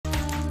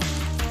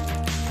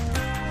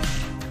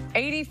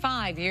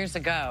85 years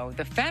ago,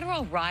 the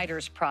Federal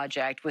Writers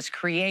Project was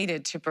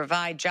created to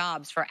provide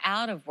jobs for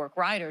out-of-work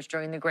writers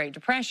during the Great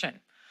Depression.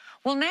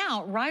 Well,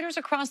 now, writers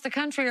across the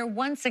country are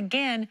once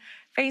again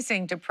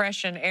facing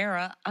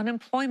Depression-era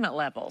unemployment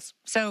levels.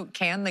 So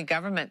can the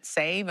government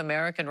save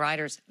American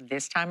writers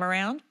this time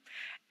around?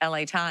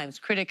 LA Times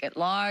critic at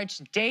large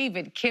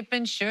David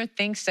Kipen sure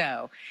thinks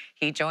so.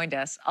 He joined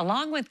us,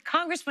 along with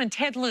Congressman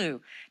Ted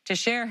Lieu, to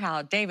share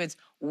how David's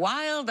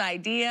wild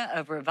idea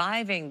of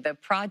reviving the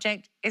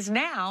project is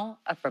now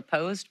a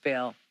proposed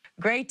bill.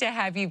 Great to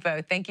have you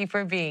both. Thank you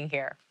for being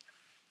here.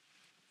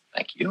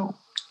 Thank you.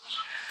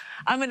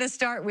 I'm going to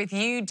start with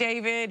you,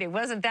 David. It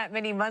wasn't that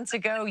many months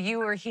ago you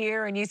were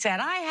here and you said,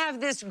 I have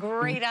this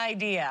great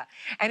idea.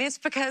 And it's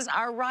because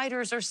our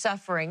writers are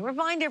suffering.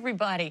 Remind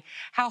everybody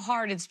how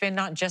hard it's been,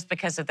 not just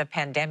because of the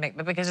pandemic,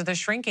 but because of the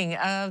shrinking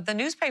of the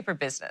newspaper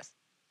business.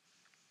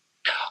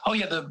 Oh,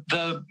 yeah,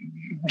 the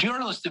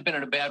journalists have been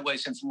in a bad way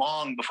since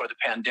long before the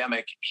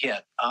pandemic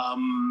hit.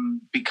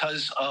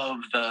 Because of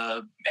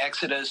the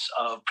exodus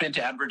of print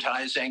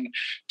advertising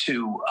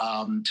to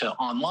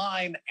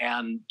online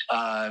and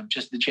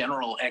just the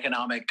general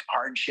economic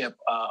hardship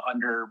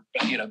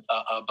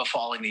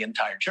befalling the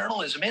entire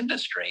journalism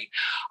industry,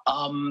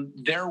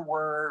 there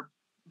were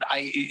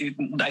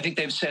I think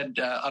they've said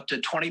up to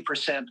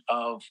 20%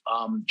 of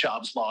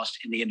jobs lost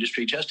in the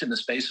industry just in the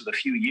space of a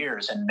few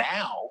years. And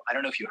now, I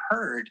don't know if you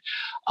heard,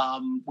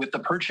 with the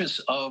purchase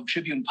of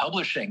Tribune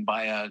Publishing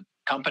by a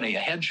company, a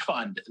hedge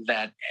fund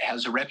that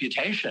has a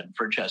reputation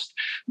for just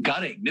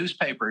gutting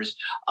newspapers,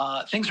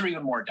 things are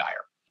even more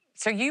dire.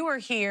 So you were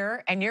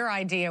here and your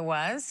idea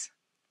was?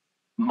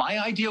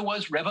 My idea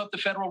was rev up the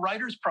Federal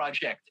Writers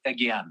Project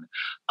again.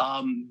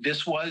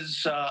 This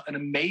was an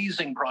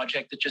amazing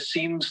project that just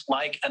seems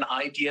like an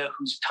idea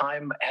whose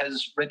time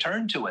has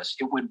returned to us.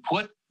 It would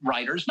put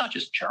writers, not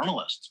just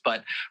journalists,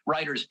 but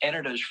writers,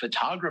 editors,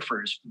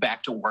 photographers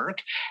back to work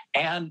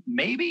and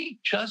maybe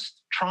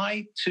just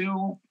try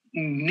to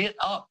knit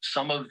up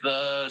some of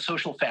the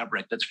social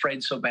fabric that's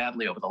frayed so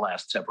badly over the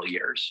last several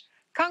years.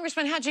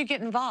 Congressman, how'd you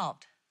get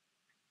involved?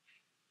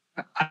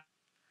 I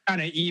got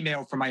an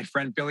email from my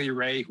friend Billy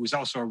Ray, who's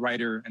also a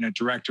writer and a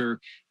director,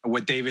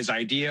 with David's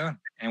idea.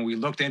 And we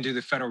looked into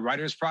the Federal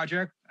Writers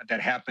Project that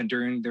happened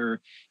during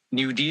their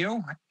New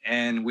Deal.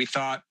 And we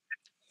thought,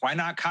 why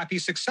not copy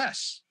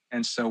success?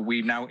 And so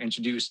we now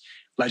introduced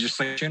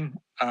legislation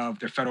of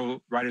the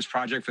Federal Writers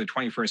Project for the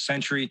 21st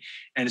century.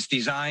 And it's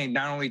designed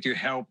not only to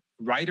help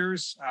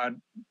writers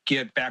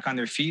get back on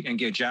their feet and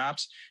get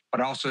jobs, but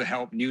also to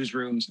help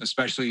newsrooms,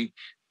 especially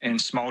in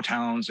small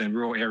towns and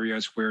rural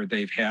areas where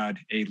they've had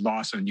a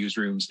loss of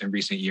newsrooms in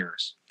recent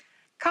years.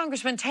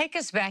 Congressman, take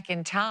us back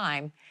in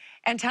time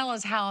and tell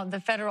us how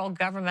the federal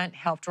government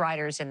helped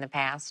writers in the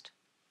past.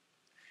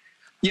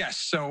 Yes,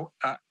 so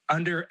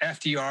under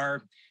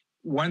FDR,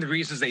 one of the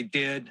reasons they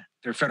did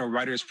their Federal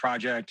Writers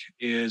Project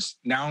is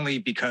not only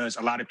because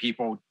a lot of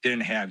people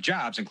didn't have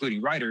jobs,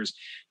 including writers,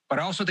 but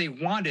also they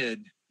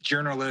wanted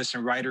journalists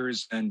and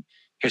writers and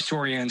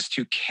historians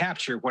to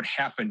capture what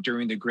happened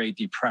during the Great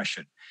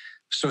Depression.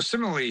 So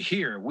similarly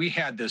here, we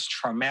had this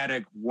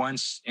traumatic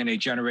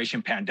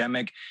once-in-a-generation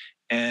pandemic,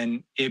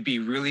 and it'd be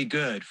really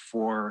good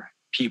for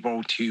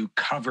people to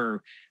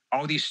cover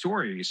all these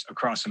stories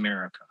across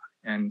America.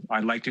 And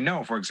I'd like to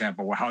know, for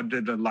example, well, how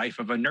did the life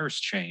of a nurse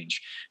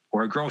change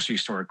or a grocery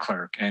store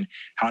clerk? And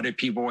how did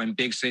people in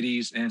big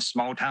cities and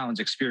small towns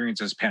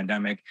experience this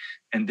pandemic?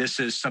 And this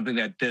is something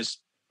that this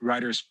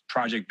Writers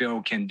Project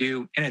bill can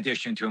do, in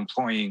addition to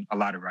employing a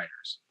lot of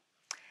writers.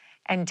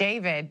 And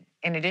David,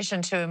 in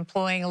addition to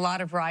employing a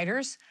lot of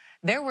writers,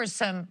 there were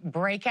some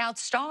breakout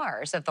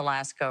stars at the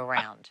last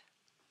go-round.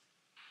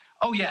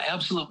 Oh, yeah,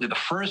 absolutely. The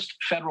first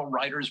Federal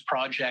Writers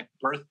Project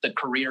birthed the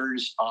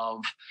careers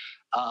of,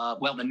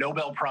 the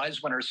Nobel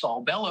Prize winner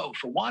Saul Bellow,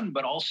 for one,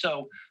 but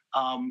also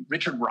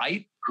Richard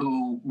Wright,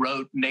 who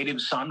wrote Native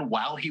Son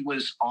while he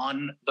was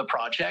on the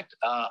project,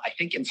 I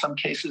think in some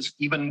cases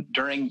even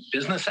during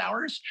business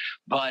hours,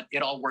 but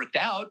it all worked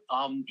out.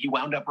 He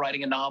wound up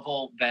writing a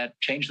novel that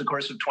changed the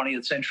course of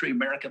 20th century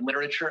American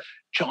literature.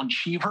 John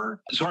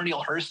Cheever, Zora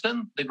Neale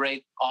Hurston, the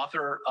great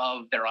author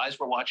of Their Eyes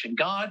Were Watching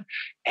God,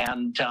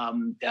 and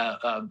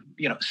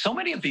so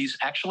many of these,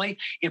 actually,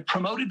 it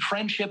promoted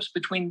friendships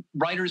between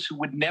writers who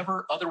would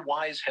never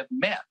otherwise have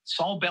met.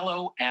 Saul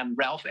Bellow and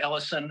Ralph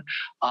Ellison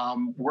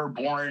were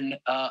born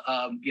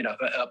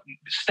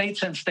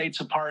states and states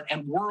apart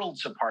and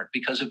worlds apart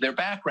because of their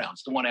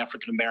backgrounds. The one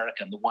African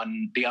American,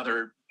 the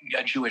other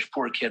a Jewish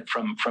poor kid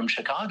from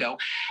Chicago,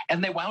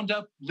 and they wound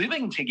up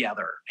living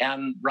together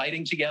and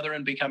writing together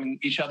and becoming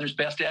each other's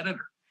best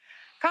editor.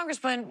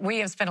 Congressman, we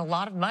have spent a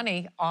lot of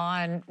money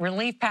on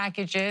relief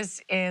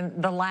packages in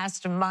the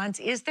last month.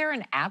 Is there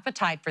an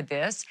appetite for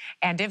this?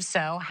 And if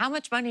so, how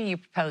much money are you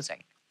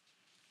proposing?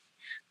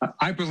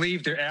 I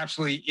believe there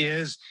absolutely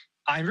is.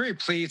 I'm very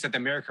pleased that the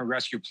American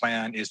Rescue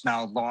Plan is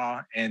now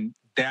law, and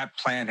that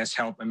plan has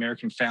helped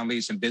American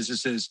families and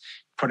businesses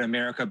put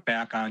America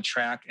back on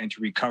track and to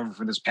recover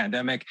from this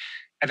pandemic.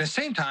 At the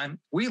same time,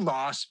 we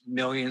lost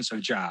millions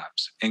of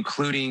jobs,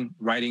 including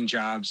writing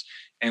jobs.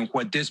 And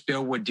what this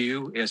bill would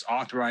do is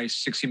authorize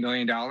 $60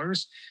 million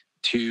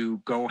to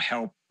go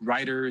help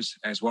writers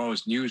as well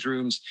as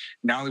newsrooms.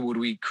 Not only would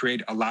we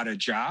create a lot of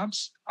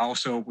jobs,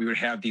 also we would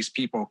have these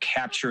people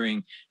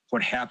capturing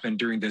what happened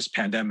during this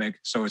pandemic.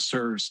 So it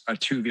serves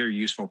two very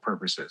useful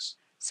purposes.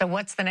 So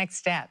what's the next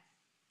step?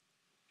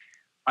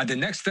 The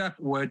next step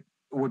would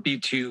be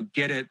to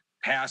get it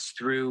passed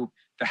through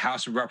the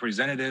House of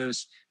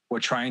Representatives. We're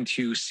trying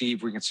to see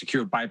if we can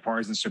secure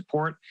bipartisan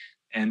support.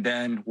 And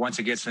then once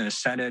it gets in the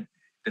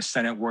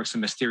Senate works in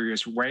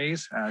mysterious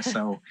ways.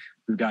 So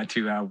we've got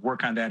to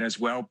work on that as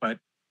well. But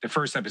the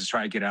first step is to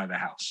try to get out of the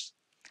House.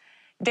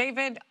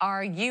 David,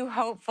 are you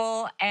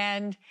hopeful?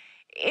 And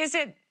is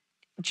it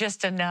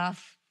just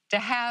enough to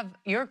have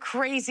your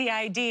crazy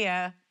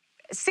idea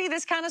see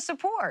this kind of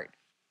support?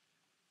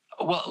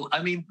 Well,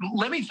 I mean,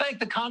 let me thank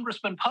the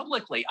congressman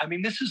publicly. I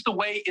mean, this is the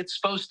way it's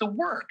supposed to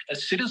work. A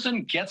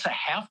citizen gets a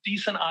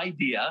half-decent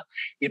idea.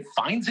 It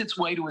finds its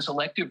way to his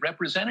elected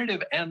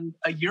representative. And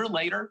a year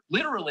later,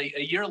 literally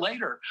a year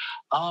later,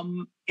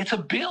 it's a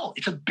bill.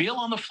 It's a bill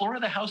on the floor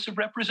of the House of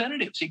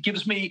Representatives. It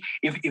gives me,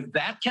 if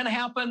that can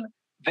happen,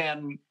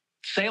 then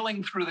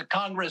sailing through the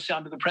Congress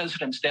onto the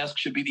president's desk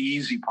should be the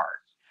easy part.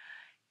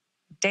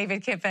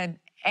 David Kipen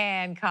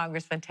and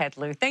Congressman Ted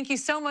Lieu, thank you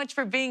so much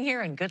for being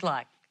here and good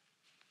luck.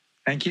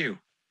 Thank you.